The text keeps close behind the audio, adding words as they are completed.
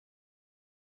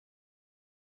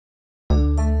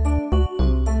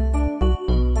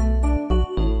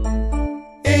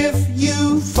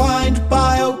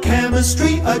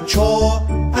chemistry a chore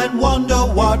and wonder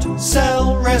what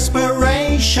cell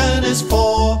respiration is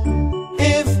for.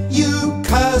 If you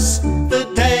curse the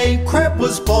day Crep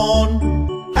was born,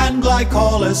 and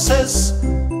glycolysis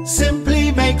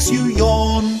simply makes you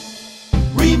yawn.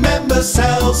 Remember,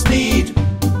 cells need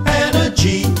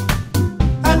energy,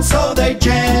 and so they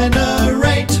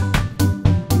generate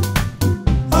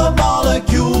a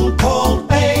molecule called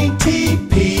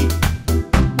ATP,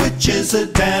 which is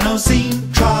adenosine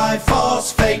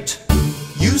triphosphate.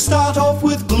 You start off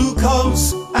with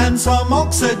glucose and some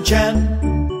oxygen,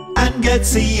 and get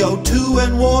CO2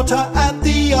 and water at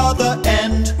the other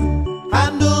end.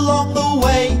 And along the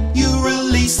way you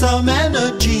release some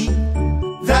energy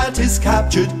that is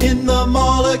captured in the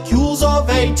molecules of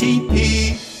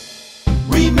ATP.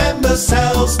 Remember,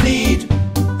 cells need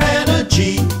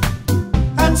energy,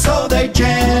 and so they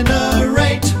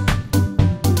generate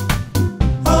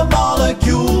a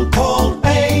molecule called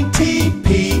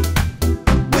ATP,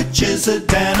 which is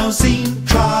adenosine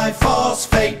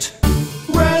triphosphate.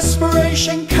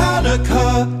 Respiration can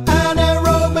occur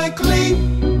anaerobically,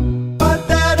 but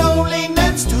that only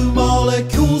nets two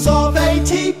molecules of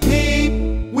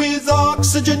ATP. With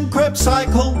oxygen, Krebs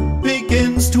cycle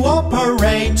begins to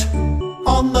operate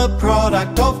on the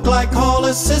product of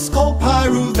glycolysis called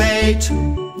pyruvate.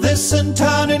 This in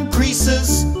turn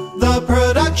increases the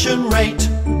production rate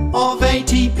of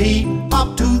ATP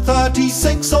up to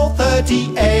 36 or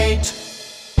 38.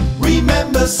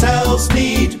 Remember, cells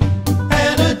need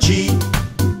energy,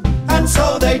 and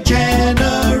so they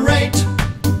generate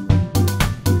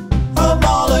a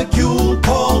molecule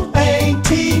called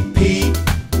ATP,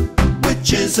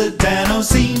 which is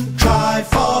adenosine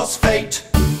triphosphate.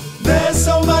 There's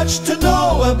so much to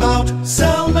know about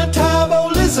cell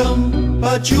metabolism,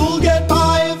 but you'll get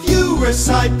by if you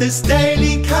recite this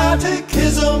daily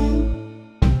catechism.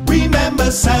 Remember,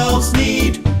 cells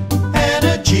need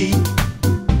energy,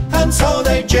 and so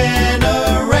they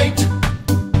generate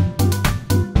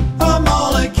a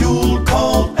molecule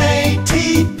called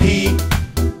ATP,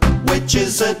 which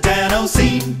is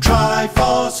adenosine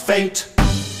triphosphate.